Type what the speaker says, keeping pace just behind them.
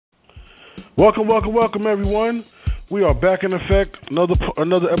Welcome, everyone. We are back in effect.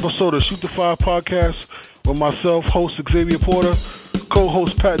 Another episode of Shoot the Five podcast with myself, host Xavier Porter,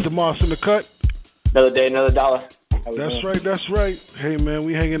 co-host Pat DeMoss in the cut. Another day, another dollar. That's right. Hey, man,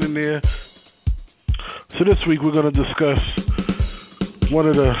 we hanging in there. So this week we're going to discuss one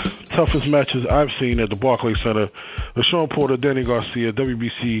of the toughest matches I've seen at the Barclays Center, the Sean Porter, Danny Garcia,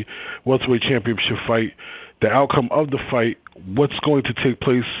 WBC Welterweight Championship fight, the outcome of the fight, what's going to take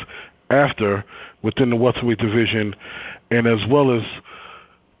place after within the welterweight division, and as well as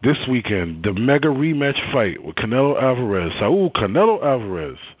this weekend, the mega rematch fight with Saul Canelo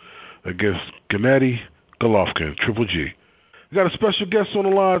Alvarez against Gennady Golovkin, Triple G. We got a special guest on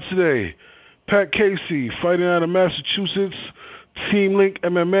the line today, Pat Casey, fighting out of Massachusetts, Team Link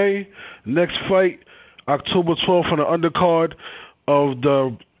MMA. Next fight, October 12th on the undercard of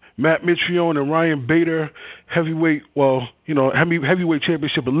the Matt Mitrione and Ryan Bader heavyweight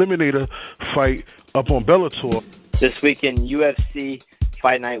championship eliminator fight up on Bellator. This weekend, UFC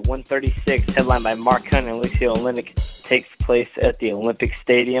Fight Night 136, headlined by Mark Hunt and Alexei Oleinik, takes place at the Olympic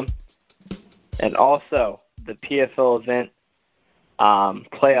Stadium. And also, the PFL event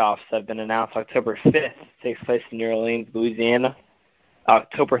playoffs have been announced. October 5th takes place in New Orleans, Louisiana.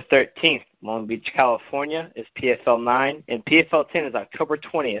 October 13th, Long Beach, California, is PFL 9, and PFL 10 is October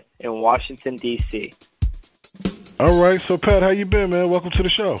 20th in Washington, D.C. All right, so Pat, how you been, man? Welcome to the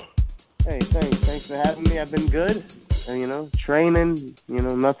show. Hey, thanks for having me. I've been good. Training,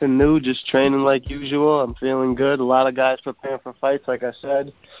 nothing new, just training like usual. I'm feeling good. A lot of guys preparing for fights, like I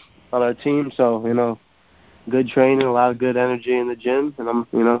said, on our team. So, good training, a lot of good energy in the gym, and I'm,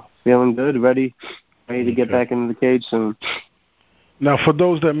 feeling good, ready to get back into the cage soon. Now, for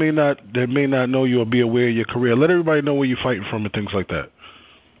those that may not know you or be aware of your career, let everybody know where you're fighting from and things like that.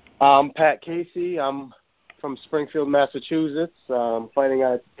 I'm Pat Casey. I'm from Springfield, Massachusetts. I'm fighting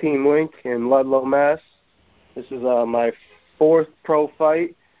at Team Link in Ludlow, Mass. This is my fourth pro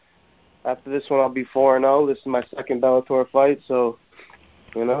fight. After this one, I'll be 4-0. This is my second Bellator fight, so,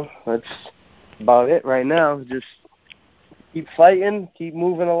 that's about it right now. Just keep fighting, keep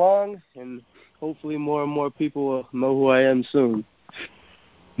moving along, and hopefully more and more people will know who I am soon.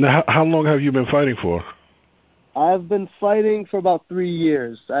 Now, how long have you been fighting for? I've been fighting for about 3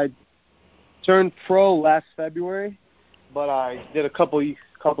 years. I turned pro last February, but I did a couple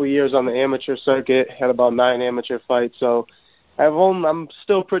years on the amateur circuit, had about 9 amateur fights. So I'm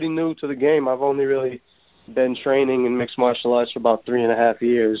still pretty new to the game. I've only really been training in mixed martial arts for about 3.5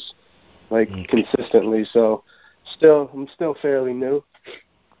 years, consistently. So I'm still fairly new.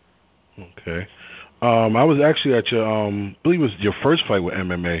 Okay. I was actually at your, I believe it was your first fight with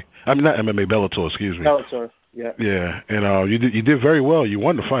MMA. I mean, not MMA, Bellator, excuse me. Bellator, yeah. Yeah, and you did very well. You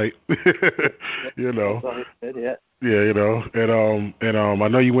won the fight. Yeah. Yeah, and I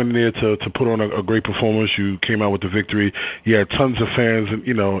know you went in there to put on a great performance. You came out with the victory. You had tons of fans, and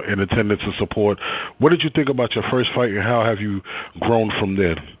in attendance and support. What did you think about your first fight, and how have you grown from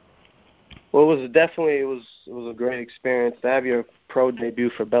there? Well, it was a great experience. To have your pro debut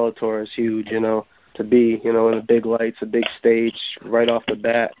for Bellator is huge, to be, in the big lights, a big stage right off the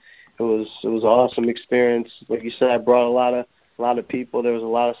bat. It was an awesome experience. Like you said, I brought a lot of people. There was a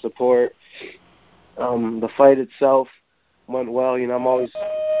lot of support. The fight itself went well. I'm always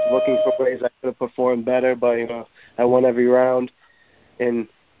looking for ways I could have performed better, but I won every round, and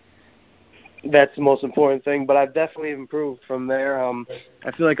that's the most important thing. But I've definitely improved from there.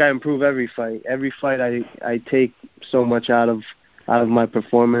 I feel like I improve every fight. Every fight I take so much out of my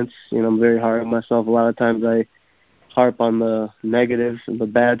performance. I'm very hard on myself. A lot of times I harp on the negative and the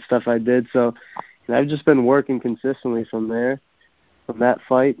bad stuff I did. So I've just been working consistently from there, from that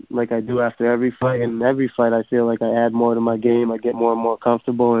fight, like I do after every fight. And every fight I feel like I add more to my game. I get more and more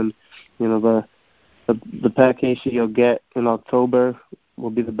comfortable. And, the Pat Casey you'll get in October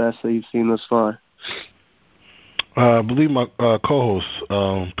will be the best that you've seen thus far. I believe my co-host,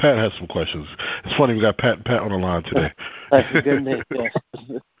 Pat, has some questions. It's funny, we got Pat on the line today. That's a good name, yes.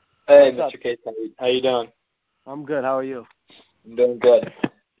 Hey, Mr. Case, how you doing? I'm good. How are you? I'm doing good.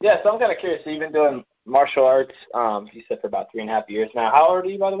 Yeah, so I'm kind of curious. So you've been doing martial arts, you said, for about 3.5 years now. How old are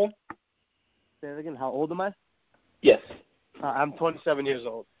you, by the way? Say that again. How old am I? Yes. I'm 27 years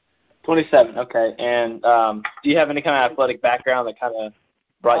old. 27, okay. And do you have any kind of athletic background that kind of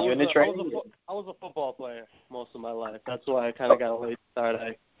brought you into training? I was a football player most of my life. That's why I kind of got a late start.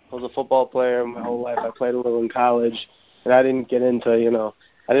 I was a football player my whole life. I played a little in college, and I didn't get into,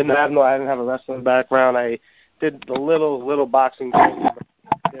 I didn't have a wrestling background. I did a little boxing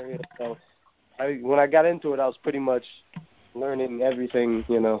training. So when I got into it, I was pretty much learning everything,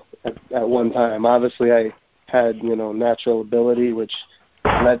 at one time. Obviously, I had, natural ability, which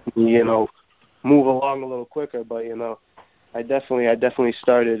let me, move along a little quicker. But I definitely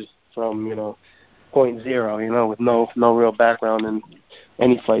started from point zero, with no real background in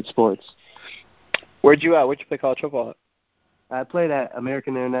any fight sports. Where'd you play college football at? I played at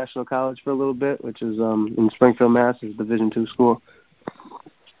American International College for a little bit, which is in Springfield, Mass. It's a Division II school.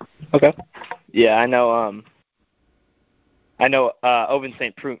 Okay. Yeah, I know. Owen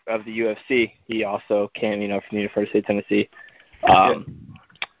St. Preux of the UFC. He also came, from the University of Tennessee,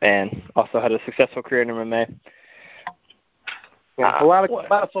 and also had a successful career in MMA. Yeah, a lot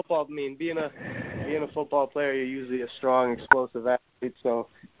of football. I mean, being a football player, you're usually a strong, explosive athlete, so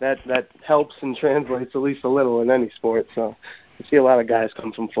that helps and translates at least a little in any sport. So I see a lot of guys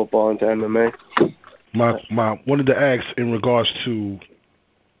come from football into MMA. Wanted to ask in regards to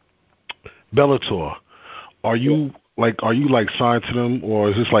Bellator, are you signed to them, or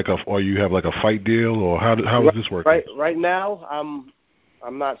is this or you have a fight deal, or how is this working? Right now,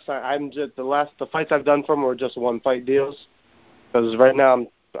 I'm not signed. I'm just the fights I've done for them were just one fight deals, because right now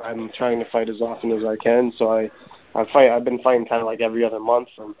I'm trying to fight as often as I can. So I've been fighting kind of like every other month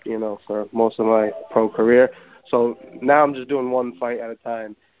for most of my pro career. So now I'm just doing one fight at a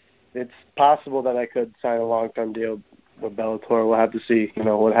time. It's possible that I could sign a long-term deal with Bellator. We'll have to see,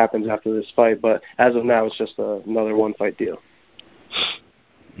 what happens after this fight. But as of now, it's just another one-fight deal.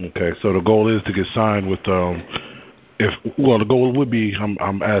 Okay, so the goal is to get signed with the goal would be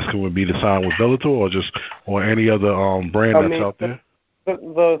would be to sign with Bellator or any other brand that's out there.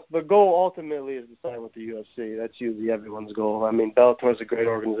 The goal ultimately is to sign with the UFC. That's usually everyone's goal. I mean, Bellator is a great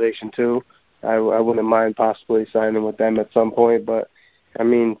organization too. I wouldn't mind possibly signing with them at some point, but I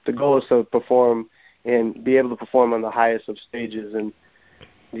mean, the goal is to perform and be able to perform on the highest of stages, and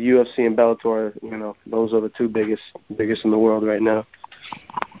the UFC and Bellator, those are the two biggest in the world right now.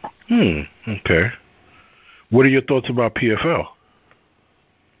 Okay. What are your thoughts about PFL?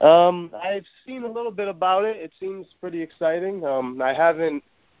 I've seen a little bit about it. It seems pretty exciting. I haven't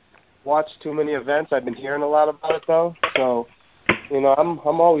watched too many events. I've been hearing a lot about it though. So, I'm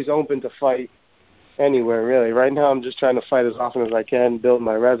always open to fight anywhere really. Right now I'm just trying to fight as often as I can, build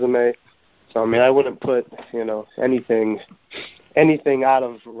my resume. So I mean, I wouldn't put, anything out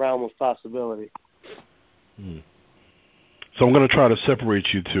of realm of possibility. So I'm going to try to separate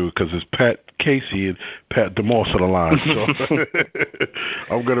you two because it's Pat Casey and Pat DeMoss on the line. So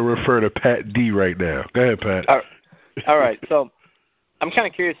I'm going to refer to Pat D right now. Go ahead, Pat. All right. So I'm kind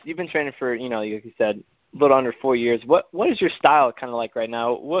of curious. You've been training for, like you said, a little under 4 years. What is your style kind of like right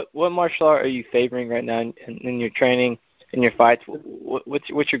now? What martial art are you favoring right now in your training, in your fights? What's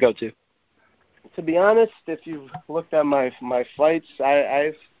your go-to? To be honest, if you've looked at my fights,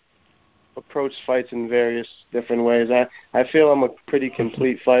 I've approached fights in various different ways. I feel I'm a pretty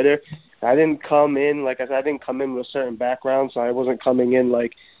complete fighter. I didn't come in, like I said, with a certain background, so I wasn't coming in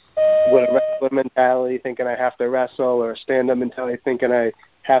with a wrestler mentality, thinking I have to wrestle, or stand-up mentality, thinking I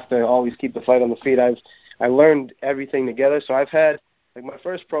have to always keep the fight on the feet. I learned everything together, so I've had, my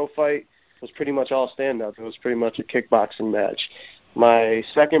first pro fight was pretty much all stand-up. It was pretty much a kickboxing match. My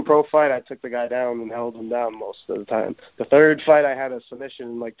second pro fight, I took the guy down and held him down most of the time. The third fight, I had a submission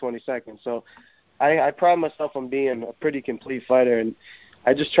in 20 seconds. So I pride myself on being a pretty complete fighter, and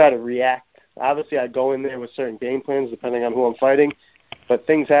I just try to react. Obviously, I go in there with certain game plans depending on who I'm fighting, but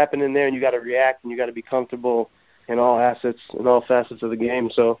things happen in there, and you got to react, and you got to be comfortable in all facets of the game.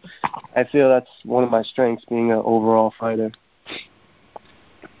 So I feel that's one of my strengths, being an overall fighter.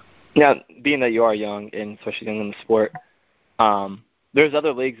 Now, being that you are young, and especially in the sport, there's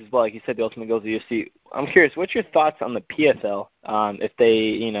other leagues as well. Like you said, the ultimate goal is the UFC. I'm curious, what's your thoughts on the PFL if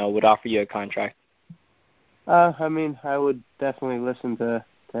they, would offer you a contract? I mean, I would definitely listen to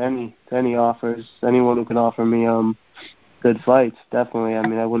any offers. Anyone who can offer me good fights, definitely. I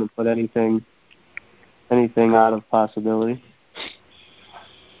mean, I wouldn't put anything out of possibility.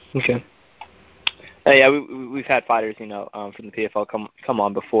 Okay. Yeah, we've had fighters, from the PFL come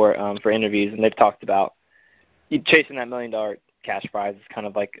on before for interviews, and they've talked about chasing that $1 million cash prize is kind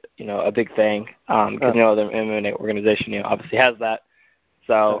of like, a big thing. Because, the MMA organization, obviously has that.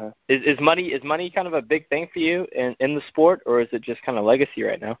 So is money kind of a big thing for you in the sport, or is it just kind of legacy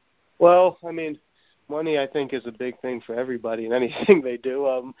right now? Well, I mean, money I think is a big thing for everybody in anything they do.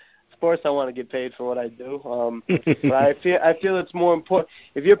 Of course, I want to get paid for what I do. But I feel it's more important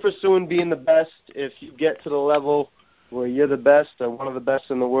if you're pursuing being the best. If you get to the level where you're the best or one of the best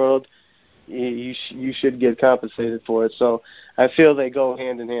in the world, you should get compensated for it. So I feel they go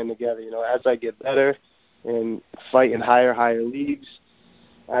hand in hand together. As I get better and fight in higher leagues,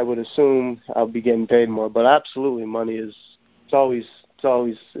 I would assume I'll be getting paid more. But absolutely, money is always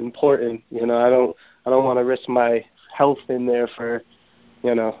important. I don't want to risk my health in there for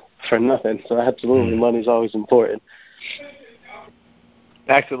for nothing. So absolutely, money's always important.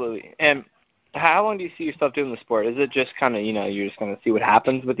 Absolutely. And how long do you see yourself doing the sport? Is it just kind of, you're just going to see what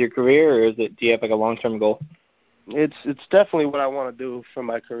happens with your career, or do you have like a long-term goal? It's definitely what I want to do for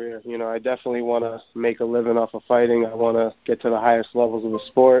my career. I definitely want to make a living off of fighting. I want to get to the highest levels of the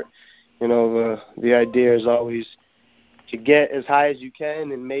sport. The idea is always to get as high as you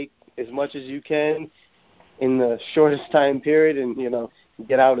can and make as much as you can in the shortest time period, and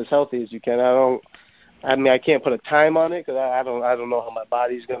get out as healthy as you can. I can't put a time on it because I don't know how my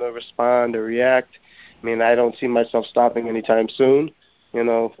body's going to respond or react. I don't see myself stopping anytime soon,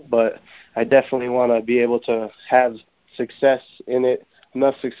 but I definitely want to be able to have success in it,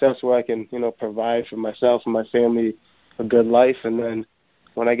 enough success where I can, provide for myself and my family a good life. And then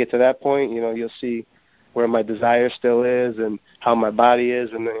when I get to that point, you'll see where my desire still is and how my body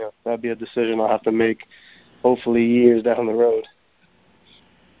is, and that'll be a decision I'll have to make hopefully years down the road.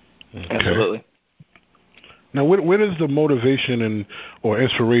 Okay. Absolutely. Now, where does the motivation or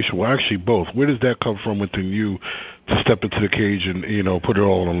inspiration, well, actually both, where does that come from within you to step into the cage and, put it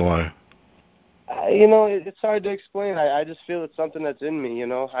all on the line? It's hard to explain. I just feel it's something that's in me,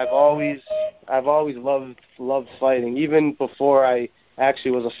 I've always loved fighting. Even before I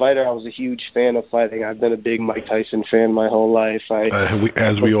actually was a fighter, I was a huge fan of fighting. I've been a big Mike Tyson fan my whole life.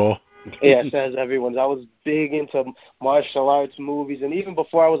 As we all. Yes, as everyone's. I was big into martial arts movies, and even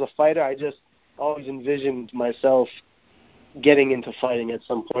before I was a fighter, I just always envisioned myself getting into fighting at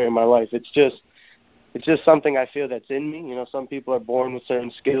some point in my life. It's just something I feel that's in me. Some people are born with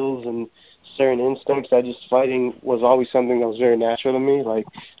certain skills and certain instincts. Fighting was always something that was very natural to me. Like,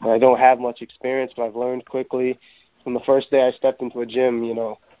 I don't have much experience, but I've learned quickly. From the first day I stepped into a gym,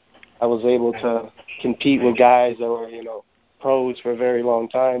 I was able to compete with guys that were, pros for a very long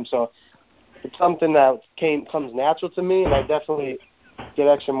time. So it's something that comes natural to me, and I definitely get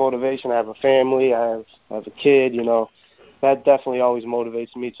extra motivation. I have a family. I have a kid. That definitely always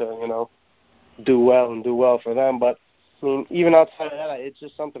motivates me to, do well for them. But even outside of that, it's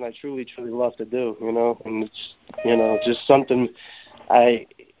just something I truly love to do. And it's, just something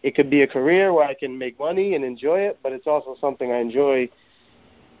it could be a career where I can make money and enjoy it, but it's also something I enjoy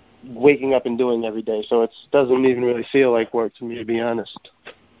waking up and doing every day. So it doesn't even really feel like work to me, to be honest.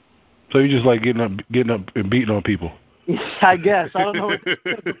 So you just like getting up and beating on people? I guess. I don't know what it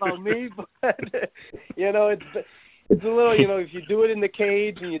says about me, but it's a little, if you do it in the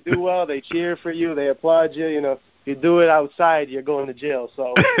cage and you do well, they cheer for you, they applaud you. If you do it outside, you're going to jail.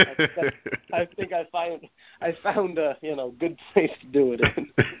 So I think I found a good place to do it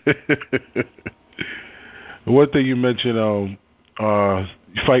in. One thing you mentioned,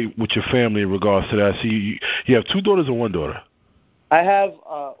 you fight with your family in regards to that. So you have 2 daughters or 1 daughter? I have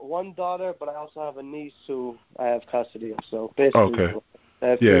 1 daughter, but I also have a niece who I have custody of. So basically, I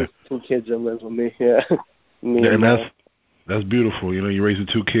have 2 kids that live with me. Yeah, and that's beautiful. You're raising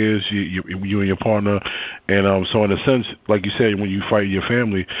 2 kids, you and your partner, and so in a sense, like you said, when you fight your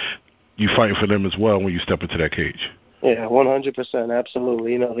family, you fighting for them as well when you step into that cage. Yeah, 100%,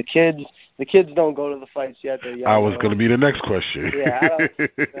 absolutely. The kids don't go to the fights yet. They're young. I was going to be the next question. Yeah,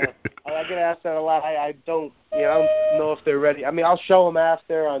 I get asked that a lot. I don't know if they're ready. I'll show them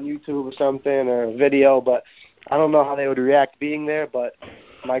after on YouTube or something or a video, but I don't know how they would react being there. But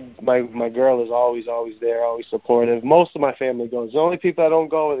my girl is always there, always supportive. Most of my family goes. The only people that don't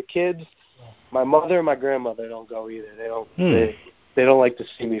go are the kids. My mother and my grandmother don't go either. They don't. They don't like to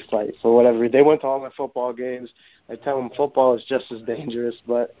see me fight for whatever. They went to all my football games. I tell them football is just as dangerous,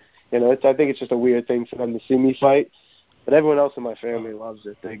 but I think it's just a weird thing for them to see me fight. But everyone else in my family loves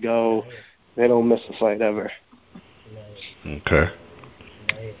it. They go. They don't miss a fight ever. Okay.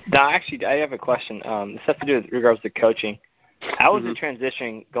 Now, actually, I have a question. This has to do with regards to coaching. How was the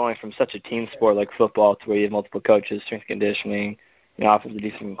transition going from such a team sport like football to where you have multiple coaches, strength conditioning, offensive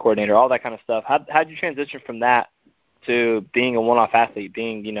defensive coordinator, all that kind of stuff? How did you transition from that to being a one-off athlete,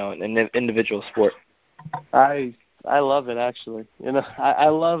 being an individual sport? I love it, actually. I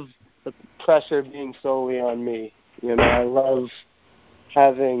love the pressure being solely on me. I love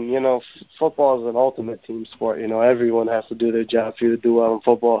having, football is an ultimate team sport. Everyone has to do their job for you to do well in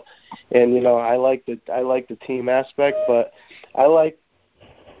football. And, I like the team aspect, but I like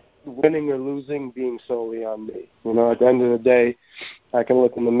winning or losing being solely on me. At the end of the day, I can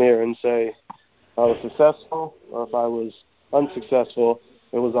look in the mirror and say, if I was successful or if I was unsuccessful,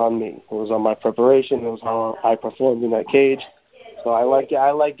 it was on me. It was on my preparation. It was how I performed in that cage. So I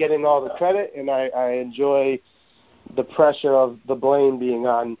like getting all the credit, and I enjoy the pressure of the blame being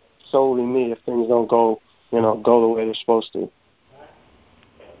on solely me if things don't go the way they're supposed to.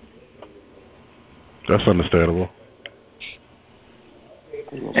 That's understandable.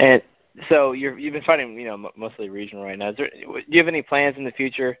 And so you've been fighting, mostly regional right now. Do you have any plans in the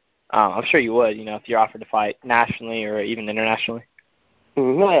future? I'm sure you would, if you're offered to fight nationally or even internationally.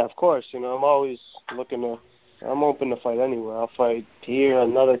 Yeah, of course. I'm always I'm open to fight anywhere. I'll fight here,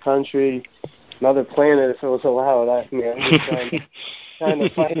 another country, another planet if it was allowed. I'm just trying to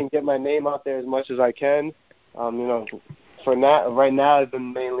fight and get my name out there as much as I can. Right now I've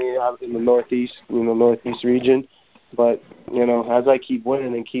been mainly out in the Northeast region. But, as I keep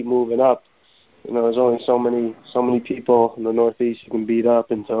winning and keep moving up, there's only so many people in the Northeast you can beat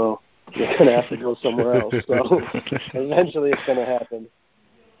up until you're going to have to go somewhere else. So eventually it's going to happen.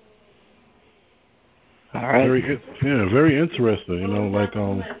 All right. Very interesting.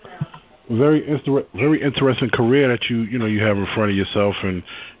 Very interesting career that you have in front of yourself, and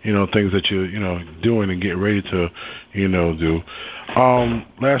things that you're doing and getting ready to do.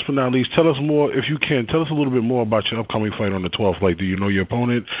 Last but not least, tell us more, if you can. Tell us a little bit more about your upcoming fight on the 12th. Like, do you know your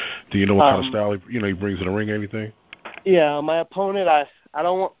opponent? Do you know what kind of style he brings to the ring? Anything? Yeah, my opponent. I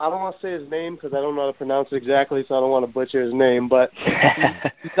don't want to say his name because I don't know how to pronounce it exactly, so I don't want to butcher his name. But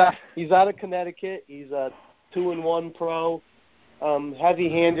he's out of Connecticut. He's a 2-1 pro.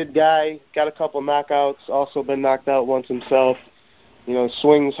 Heavy-handed guy, got a couple knockouts, also been knocked out once himself.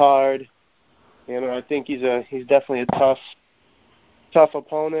 Swings hard. I think he's definitely a tough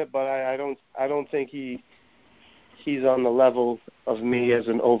opponent, but I don't think he's on the level of me as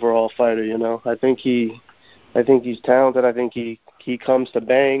an overall fighter. I think he's talented. I think he comes to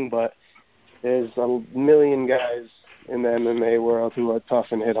bang, but there's a million guys in the MMA world who are tough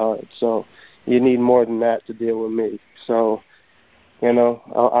and hit hard. So you need more than that to deal with me. So.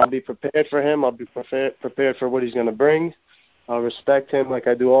 I'll be prepared for him. I'll be prepared for what he's going to bring. I'll respect him like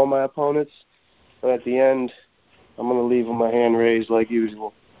I do all my opponents. But at the end, I'm going to leave with my hand raised like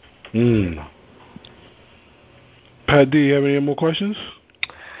usual. Pat D, you have any more questions?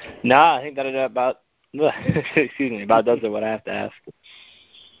 No, I think that about does it what I have to ask.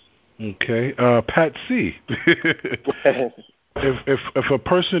 Okay. Pat C. If a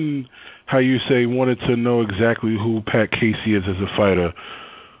person, how you say, wanted to know exactly who Pat Casey is as a fighter,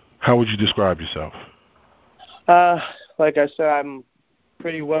 how would you describe yourself? Like I said, I'm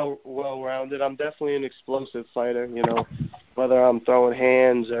pretty well-rounded. I'm definitely an explosive fighter, whether I'm throwing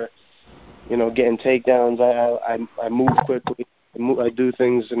hands or, getting takedowns. I move quickly. I do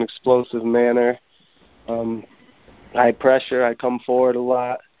things in an explosive manner. I pressure. I come forward a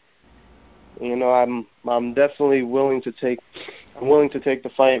lot. I'm definitely willing to take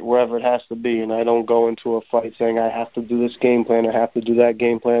the fight wherever it has to be, and I don't go into a fight saying I have to do this game plan or have to do that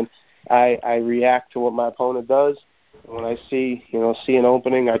game plan. I react to what my opponent does. And when I see an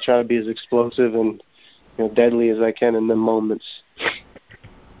opening, I try to be as explosive and deadly as I can in the moments.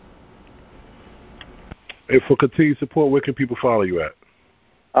 If for continued support, where can people follow you at?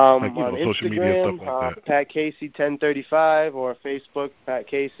 On social media and stuff like that. Pat Casey 1035 or Facebook Pat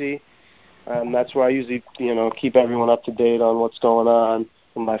Casey. That's where I usually, keep everyone up to date on what's going on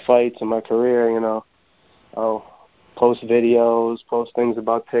in my fights and my career. I'll post videos, post things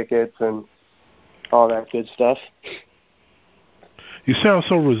about tickets and all that good stuff. You sound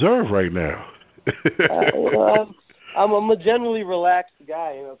so reserved right now. I'm a generally relaxed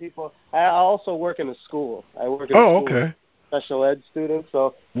guy. I also work in a school. I work in a school okay. Special ed students.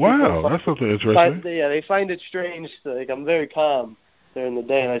 So wow, that's something interesting. They find it strange. Like, I'm very calm during the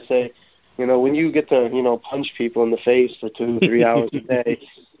day, and I say, when you get to, punch people in the face for 2-3 hours a day,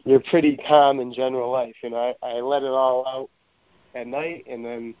 you're pretty calm in general life. I let it all out at night, and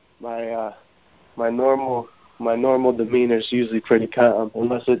then my normal demeanor is usually pretty calm,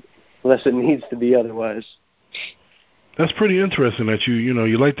 unless it needs to be otherwise. That's pretty interesting that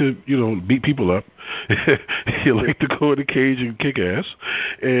you like to beat people up. You like to go in the cage and kick ass,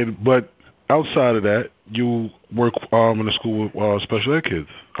 but outside of that, you work in a school with special ed kids.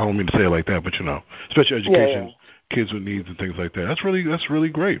 I don't mean to say it like that, but special education, kids with needs and things like that. That's really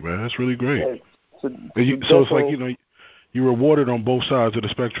great, man. That's really great. So it's like you're rewarded on both sides of the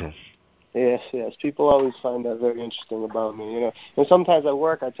spectrum. Yes. People always find that very interesting about me. And sometimes at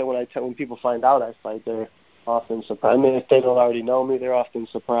work, when people find out I fight, they're often surprised. I mean, if they don't already know me, they're often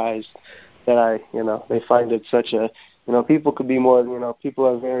surprised that they find it such a, people could be more, people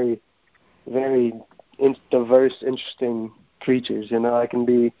are very, very diverse, interesting creatures. I can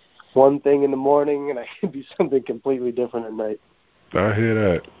be one thing in the morning and I can be something completely different at night. I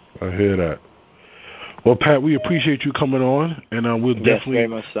hear that. Well, Pat, we appreciate you coming on, and we'll definitely, very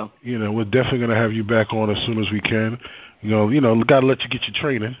much so. We're definitely going to have you back on as soon as we can. Got to let you get your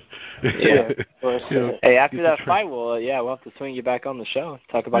training. Yeah. Hey, after that fight, we'll have to swing you back on the show and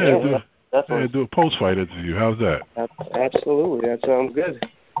talk about your Definitely. do a post-fight interview. How's that? Absolutely. That sounds good.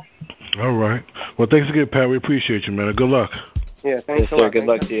 All right. Well, thanks again, Pat. We appreciate you, man. And good luck. Yeah, thanks Yes, a sir. lot. Good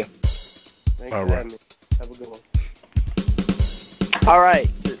luck to you. Thanks All for right. having me. Have a good one. All right,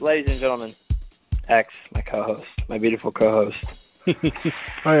 ladies and gentlemen, X, my co-host, my beautiful co-host.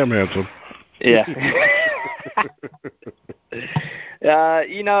 I am handsome. Yeah.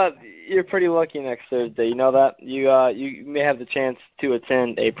 You know, you're pretty lucky next Thursday. You know that? You may have the chance to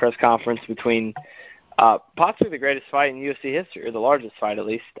attend a press conference between possibly the greatest fight in UFC history, or the largest fight at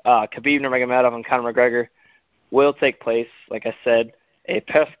least. Khabib Nurmagomedov and Conor McGregor will take place, like I said, a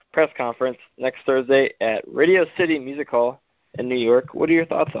press conference next Thursday at Radio City Music Hall in New York. What are your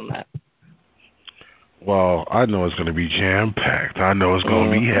thoughts on that? Well, I know it's going to be jam-packed. I know it's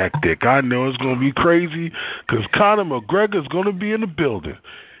going to be hectic. I know it's going to be crazy because Conor McGregor is going to be in the building.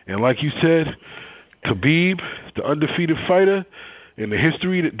 And like you said, Khabib, the undefeated fighter, and the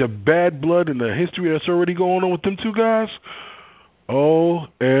history, the bad blood and the history that's already going on with them two guys,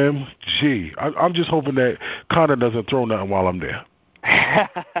 OMG. I'm just hoping that Conor doesn't throw nothing while I'm there.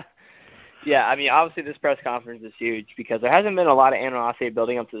 Yeah, I mean, obviously this press conference is huge because there hasn't been a lot of animosity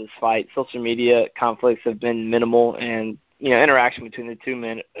building up to this fight. Social media conflicts have been minimal, and, you know, interaction between the two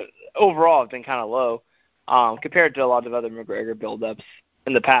men overall have been kind of low compared to a lot of other McGregor build-ups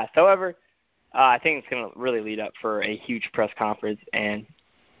in the past. However, I think it's going to really lead up for a huge press conference. And,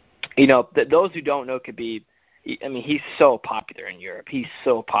 you know, those who don't know Khabib, I mean, he's so popular in Europe. He's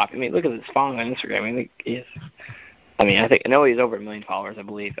so popular. I mean, look at his following on Instagram. I know he's over 1 million followers, I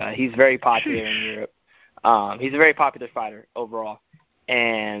believe. He's very popular in Europe. He's a very popular fighter overall.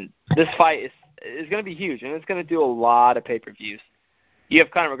 And this fight is going to be huge, and it's going to do a lot of pay-per-views. You have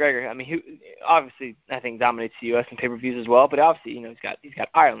Conor McGregor, I mean, who obviously I think dominates the U.S. in pay-per-views as well, but obviously, you know, he's got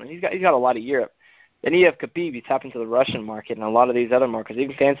Ireland. He's got a lot of Europe. Then you have Khabib. He's tapped into the Russian market and a lot of these other markets,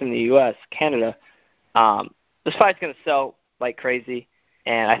 even fans in the U.S., Canada. This fight's going to sell like crazy,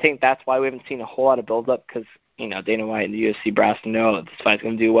 and I think that's why we haven't seen a whole lot of build-up because, you know, Dana White and the UFC brass know that this fight's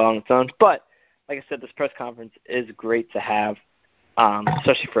going to do well on its own. But, like I said, this press conference is great to have,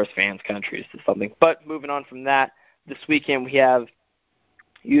 especially for us fans, kind of treat us to something. But moving on from that, this weekend we have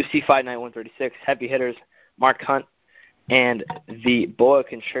UFC Fight Night 136, heavy hitters Mark Hunt and the boa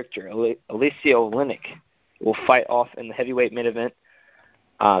constrictor, Alicia Oleinik, will fight off in the heavyweight main event.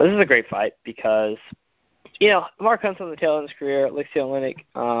 This is a great fight because, you know, Mark Hunt's on the tail end of his career. Alicia Oleinik,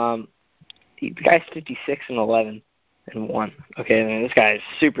 the guy's 56-11-1. Okay, I mean, this guy is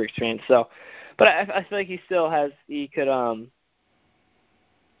super experienced. So, but I feel like he could,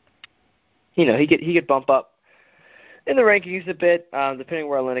 you know, he could bump up in the rankings a bit, depending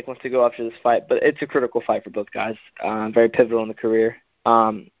where Oleinik wants to go after this fight. But it's a critical fight for both guys. Very pivotal in the career.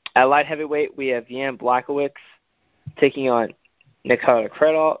 At light heavyweight, we have Jan Blachowicz taking on Nikita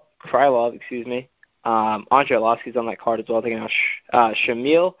Krylov. Andre Arlovsky's on that card as well, taking on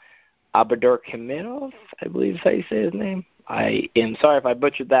Shamil Abedurkhamanov, I believe is how you say his name. I am sorry if I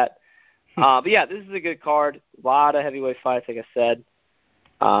butchered that. But yeah, this is a good card. A lot of heavyweight fights, like I said.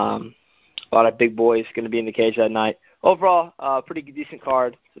 A lot of big boys going to be in the cage that night. Overall, pretty decent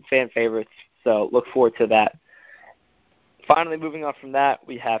card. Some fan favorites, so look forward to that. Finally, moving on from that,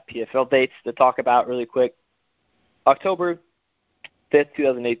 we have PFL dates to talk about really quick. October 5th,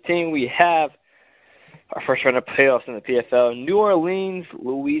 2018, we have our first round of playoffs in the PFL. New Orleans,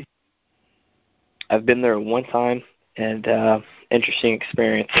 Louisiana. I've been there one time, and interesting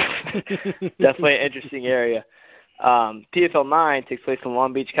experience. Definitely an interesting area. PFL 9 takes place in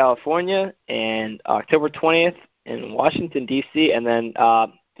Long Beach, California, and October 20th in Washington, D.C., and then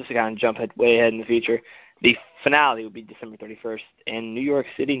just to kind of jump way ahead in the future, the finale will be December 31st in New York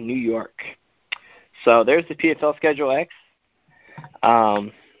City, New York. So there's the PFL Schedule X.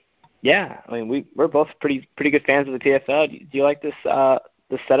 Yeah, I mean, we're both pretty good fans of the PFL. Do you like this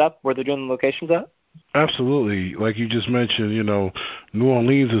setup where they're doing the locations at? Absolutely. Like you just mentioned, you know, New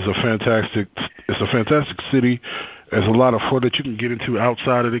Orleans is a fantastic city. There's a lot of fun that you can get into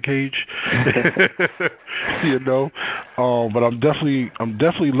outside of the cage. You know. But I'm definitely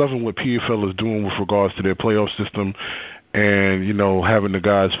loving what PFL is doing with regards to their playoff system and, you know, having the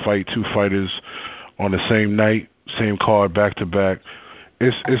guys fight two fighters on the same night, same card, back to back.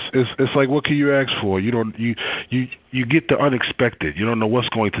 It's like, what can you ask for? You get the unexpected. You don't know what's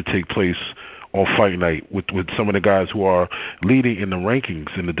going to take place on fight night with some of the guys who are leading in the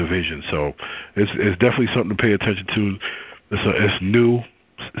rankings in the division. So it's definitely something to pay attention to. It's new.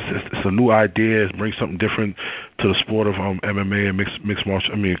 it's a new idea. It brings something different to the sport of MMA and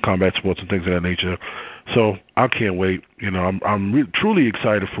combat sports and things of that nature. So I can't wait. I'm truly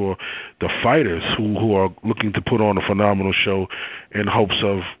excited for the fighters who are looking to put on a phenomenal show in hopes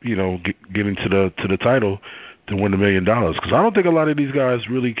of getting to the title to win $1 million. Because I don't think a lot of these guys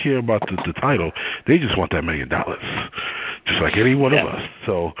really care about the title. They just want that $1 million, just like any one of us.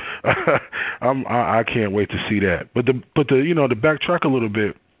 So I can't wait to see that. But to backtrack a little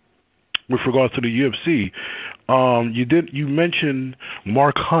bit with regards to the UFC, you mentioned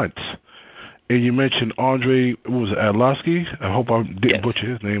Mark Hunt. And you mentioned Andre, Arlovsky? I hope I didn't butcher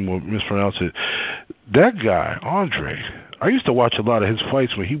his name or mispronounce it. That guy, Andre, I used to watch a lot of his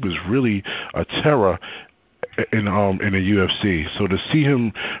fights when he was really a terror in the UFC. So to see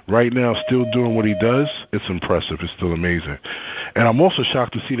him right now still doing what he does, it's impressive. It's still amazing. And I'm also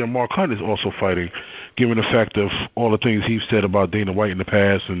shocked to see that Mark Hunt is also fighting, given the fact of all the things he's said about Dana White in the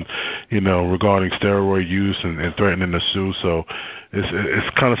past and, regarding steroid use and threatening to sue. So it's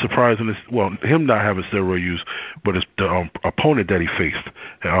kind of surprising. Him not having steroid use, but it's the opponent that he faced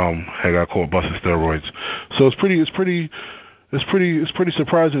had got caught busting steroids. So it's pretty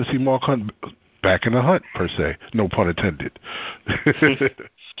surprising to see Mark Hunt back in the hunt, per se. No pun intended.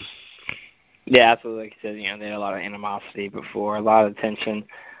 Yeah, absolutely. Like you said, they had a lot of animosity before, a lot of tension.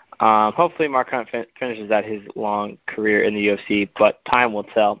 Hopefully Mark Hunt finishes out his long career in the UFC, but time will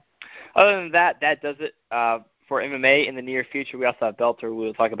tell. Other than that does it for MMA in the near future. We also have Bellator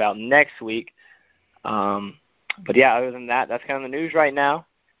we'll talk about next week. But yeah, other than that, that's kind of the news right now.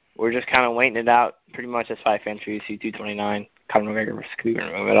 We're just kind of waiting it out. Pretty much as fight fans for UFC 229, Conor McGregor versus Khabib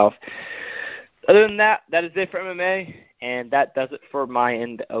Nurmagomedov. Other than that, that is it for MMA, and that does it for my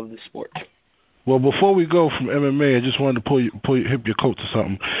end of the sport. Well, before we go from MMA, I just wanted to hip your coat to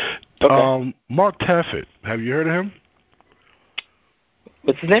something. Okay. Mark Taffet, have you heard of him?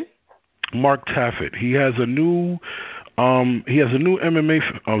 What's his name? Mark Taffet. He has a new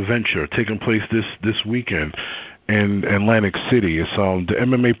MMA venture taking place this weekend in Atlantic City. It's the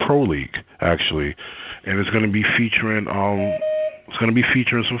MMA Pro League, actually, and it's going to be featuring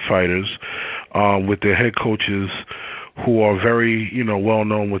some fighters with their head coaches who are very well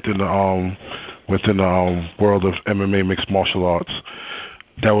known within the world of MMA mixed martial arts.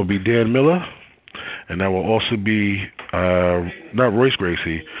 That will be Dan Miller, and that will also be not Royce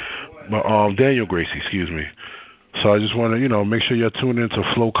Gracie, but Daniel Gracie, excuse me. So I just want to make sure you're tuned into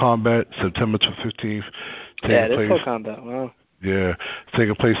Flow Combat September 15th. Yeah, it is Flow Combat. Wow. Yeah, it's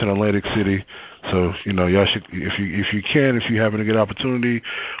taking place in Atlantic City. So, y'all should, if you happen to get an opportunity,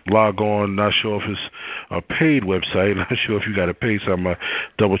 log on. Not sure if it's a paid website. Not sure if you got to pay, so I'm going to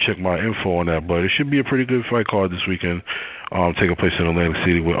double-check my info on that. But it should be a pretty good fight card this weekend, taking place in Atlantic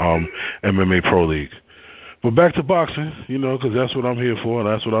City with MMA Pro League. But back to boxing, because that's what I'm here for, and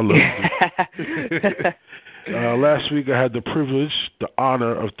that's what I love. Last week I had the privilege, the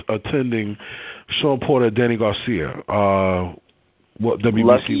honor of attending Sean Porter and Danny Garcia. WBC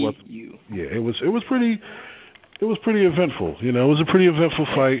Lucky was. You. Yeah, it was pretty eventful. It was a pretty eventful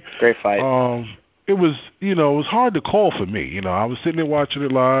fight. Great fight. It was it was hard to call for me. I was sitting there watching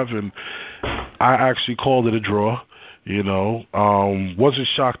it live, and I actually called it a draw. Wasn't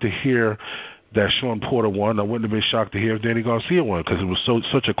shocked to hear that Sean Porter won. I wouldn't have been shocked to hear if Danny Garcia won because it was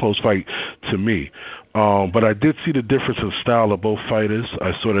such a close fight to me. But I did see the difference in style of both fighters.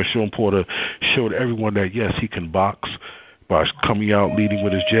 I saw that Sean Porter showed everyone that, yes, he can box by coming out, leading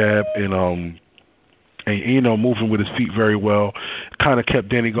with his jab, and moving with his feet very well. Kind of kept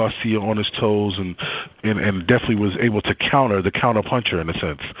Danny Garcia on his toes and definitely was able to counter the counter puncher in a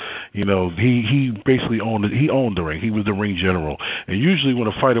sense. He basically owned it. He owned the ring. He was the ring general. And usually when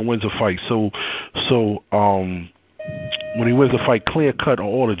a fighter wins a fight, when he wins a fight clear cut on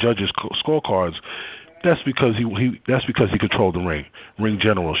all the judges' scorecards, that's because he controlled the ring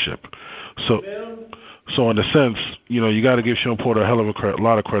generalship. So in a sense, you got to give Sean Porter a hell of a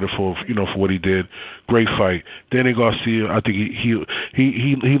lot of credit for what he did. Great fight. Danny Garcia, I think he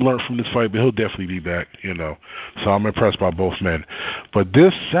learned from this fight, but he'll definitely be back. So I'm impressed by both men. But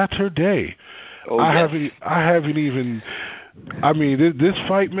this Saturday, I haven't even. I mean, this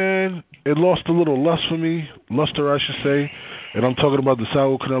fight, man, it lost a little luster, I should say. And I'm talking about the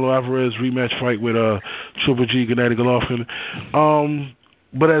Saul Canelo Alvarez rematch fight with Triple G Gennady Golovkin.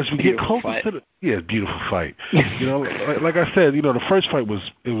 But as we get closer to beautiful fight. Like I said, the first fight was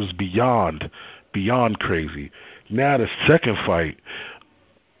beyond crazy. Now the second fight,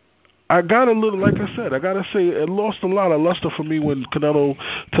 I got a little, like I said, I gotta say it lost a lot of luster for me when Canelo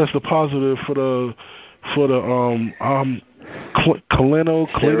tested positive for the Canelo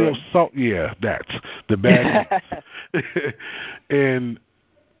salt. Yeah, that's the bad. And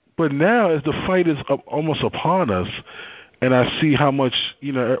But now, as the fight is almost upon us, and I see how much,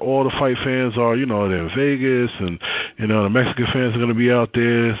 all the fight fans are, they're in Vegas, and, the Mexican fans are going to be out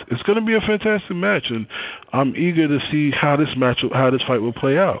there. It's going to be a fantastic match, and I'm eager to see how this fight will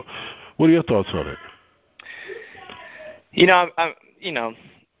play out. What are your thoughts on it? I'm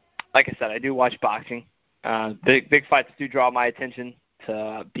like I said, I do watch boxing. Big fights do draw my attention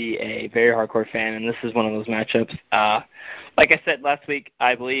to be a very hardcore fan, and this is one of those matchups. Like I said last week,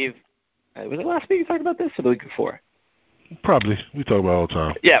 I believe, was it last week you talked about this or the week before? Probably. We talk about it all the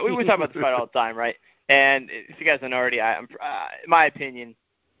time. Yeah, we talk about this fight all the time, right? And if you guys don't know already, in my opinion,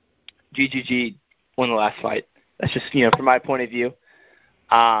 GGG won the last fight. That's just, from my point of view.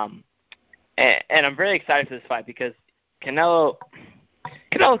 And I'm very excited for this fight because Canelo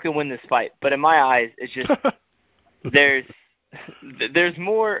can win this fight. But in my eyes, it's just there's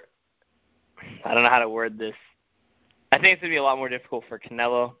more. I don't know how to word this. I think it's going to be a lot more difficult for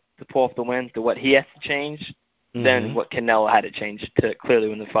Canelo to pull off the win to what he has to change than what Canelo had to change to clearly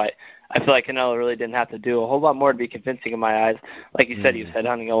win the fight. I feel like Canelo really didn't have to do a whole lot more to be convincing in my eyes. Like you said, he was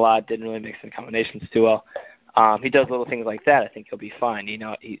headhunting a lot, didn't really mix the combinations too well. He does little things like that. I think he'll be fine.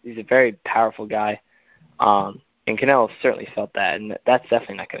 He's a very powerful guy, and Canelo certainly felt that, and that's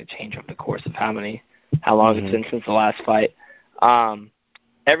definitely not going to change over the course of how long it's been since the last fight.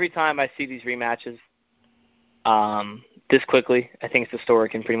 Every time I see these rematches this quickly, I think it's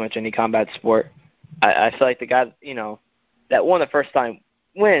historic in pretty much any combat sport. I feel like the guy, that won the first time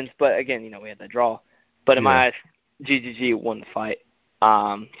wins, but again, we had that draw. But in my eyes, GGG won the fight. So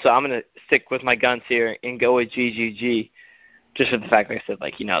I'm going to stick with my guns here and go with GGG just for the fact, like I said,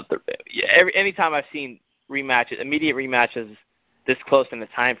 anytime I've seen immediate rematches this close in the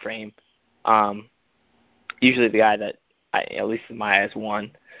time frame, usually the guy that, at least in my eyes,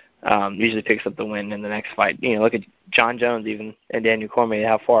 won, usually picks up the win in the next fight. Look at John Jones even and Daniel Cormier,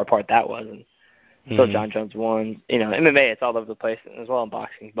 how far apart that was. And so John Jones won. MMA, it's all over the place as well in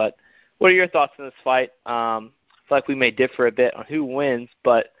boxing. But what are your thoughts on this fight? I feel like we may differ a bit on who wins,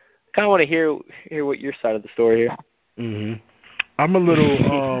 but I kind of want to hear what your side of the story here. I'm a little,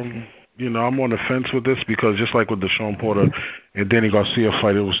 I'm on the fence with this because just like with the Sean Porter and Danny Garcia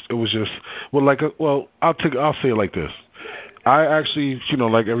fight, it was just I'll say it like this. I actually,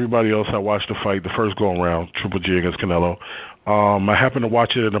 like everybody else, I watched the fight, the first go around, Triple G against Canelo. I happened to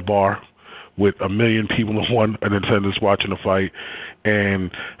watch it in a bar with 1 million people in attendance watching the fight.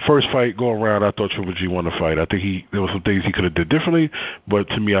 And first fight go around, I thought Triple G won the fight. I think there were some things he could have did differently, but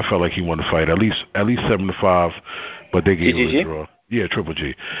to me, I felt like he won the fight, at least 7-5. But they gave him a draw. Yeah, Triple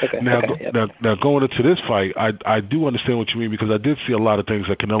G. Okay, now going into this fight, I do understand what you mean because I did see a lot of things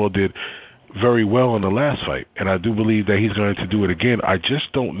that Canelo did very well in the last fight, and I do believe that he's going to do it again. I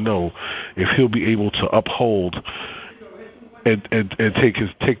just don't know if he'll be able to uphold and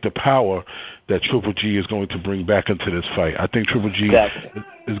take the power that Triple G is going to bring back into this fight. I think Triple G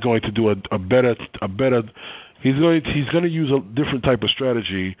is going to do a better. He's going to use a different type of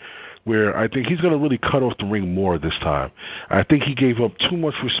strategy where I think he's going to really cut off the ring more this time. I think he gave up too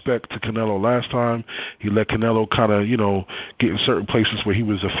much respect to Canelo last time. He let Canelo kind of, get in certain places where he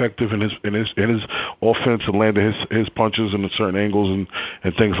was effective in his offense and landed his punches in certain angles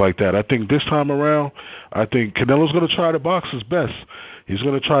and things like that. I think this time around, I think Canelo's going to try to box his best. He's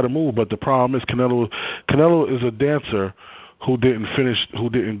going to try to move, but the problem is Canelo is a dancer who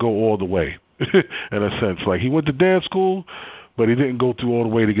didn't go all the way in a sense. Like he went to dance school, but he didn't go through all the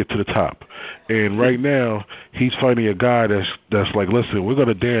way to get to the top. And right now, he's fighting a guy that's like, listen, we're going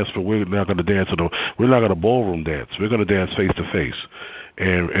to dance, but we're not going to dance. We're not going to ballroom dance. We're going to dance face to face.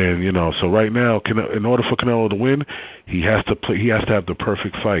 And so right now, in order for Canelo to win, he has to have the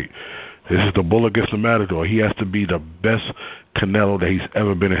perfect fight. This is the bull against the matador. He has to be the best Canelo that he's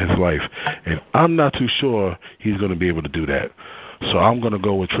ever been in his life. And I'm not too sure he's going to be able to do that. So I'm going to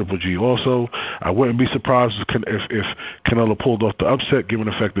go with Triple G also. I wouldn't be surprised if Canelo pulled off the upset, given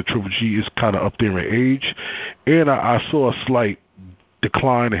the fact that Triple G is kind of up there in age. And I saw a slight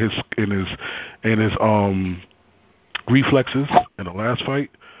decline in his reflexes in the last fight.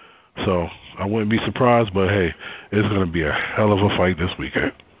 So I wouldn't be surprised, but hey, it's going to be a hell of a fight this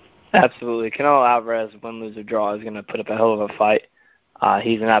weekend. Absolutely. Canelo Alvarez, win, lose, or draw, is going to put up a hell of a fight.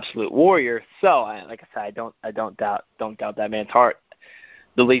 He's an absolute warrior. So, like I said, I don't doubt that man's heart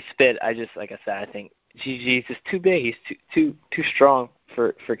the least bit. I think GG is just too big. He's too strong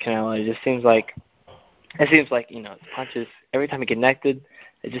for Canelo. It seems like his punches, every time he connected,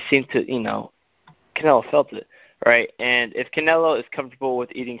 it just seemed to, Canelo felt it, right? And if Canelo is comfortable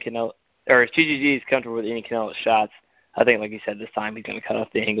with eating Canelo, or if GGG is comfortable with eating Canelo's shots, I think, like you said, this time he's going to cut off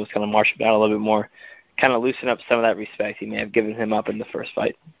the angles, kind of march him down a little bit more, kind of loosen up some of that respect he may have given him up in the first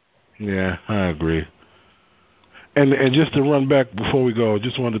fight. Yeah, I agree. And just to run back before we go,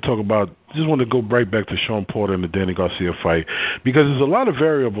 just wanted to go right back to Sean Porter and the Danny Garcia fight, because there's a lot of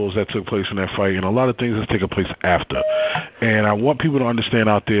variables that took place in that fight and a lot of things that's taken place after. And I want people to understand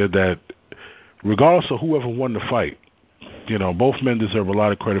out there that regardless of whoever won the fight, both men deserve a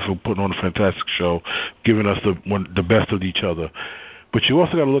lot of credit for putting on a fantastic show, giving us the best of each other. But you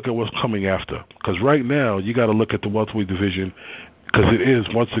also got to look at what's coming after, because right now you got to look at the welterweight division, because it is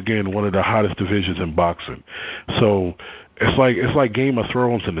once again one of the hottest divisions in boxing. So it's like Game of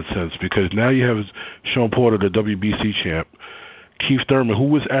Thrones in a sense, because now you have Sean Porter, the WBC champ, Keith Thurman, who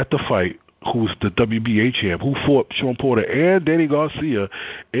was at the fight, who was the WBA champ, who fought Sean Porter and Danny Garcia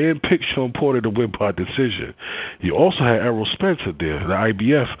and picked Sean Porter to win by decision. You also had Errol Spencer there, the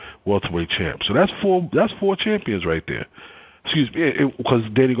IBF welterweight champ. So that's four champions right there. Excuse me, because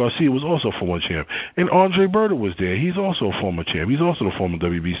Danny Garcia was also a former champ. And Andre Berta was there. He's also a former champ. He's also the former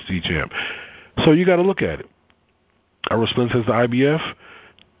WBC champ. So you got to look at it. Errol Spencer has the IBF.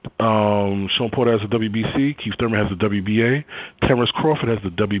 Sean Porter has the WBC. Keith Thurman has the WBA. Terrence Crawford has the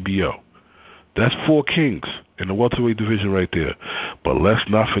WBO. That's 4 kings in the welterweight division right there. But let's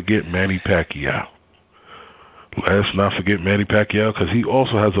not forget Manny Pacquiao. Let's not forget Manny Pacquiao, because he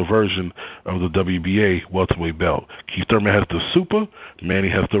also has a version of the WBA welterweight belt. Keith Thurman has the super, Manny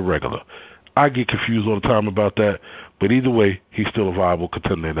has the regular. I get confused all the time about that, but either way, he's still a viable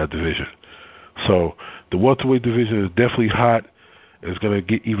contender in that division. So the welterweight division is definitely hot. It's going to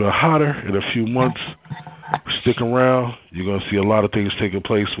get even hotter in a few months. Stick around. You're going to see a lot of things taking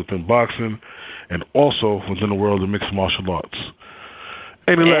place within boxing and also within the world of mixed martial arts.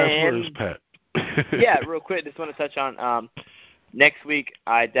 Any last words, Pat? Yeah, real quick, just want to touch on next week.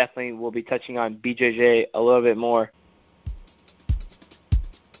 I definitely will be touching on BJJ a little bit more.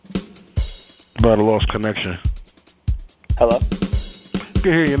 About a lost connection. Hello? I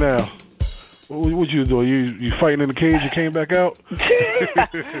can hear you now. What you doing? You fighting in the cage? You came back out?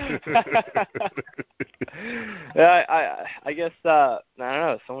 I guess I don't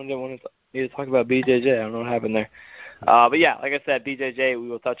know. Someone didn't want to talk about BJJ. I don't know what happened there. But yeah, like I said, BJJ, we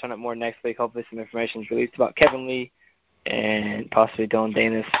will touch on it more next week. Hopefully some information is released about Kevin Lee and possibly Dylan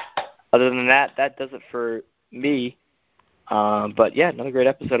Danis. Other than that, that does it for me. But yeah, another great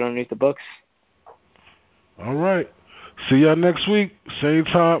episode underneath the books. All right. See y'all next week. Same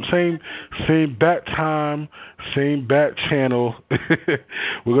time, same bat time, same bat channel.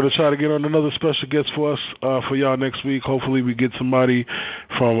 We're gonna try to get on another special guest for us for y'all next week. Hopefully, we get somebody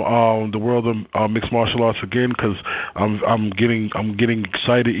from the world of mixed martial arts again, because I'm getting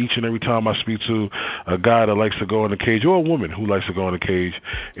excited each and every time I speak to a guy that likes to go in the cage, or a woman who likes to go in the cage.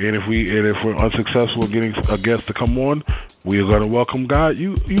 And if we're unsuccessful in getting a guest to come on, we are gonna welcome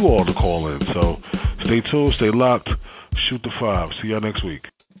you all to call in. So stay tuned, stay locked. Shoot the 5. See y'all next week.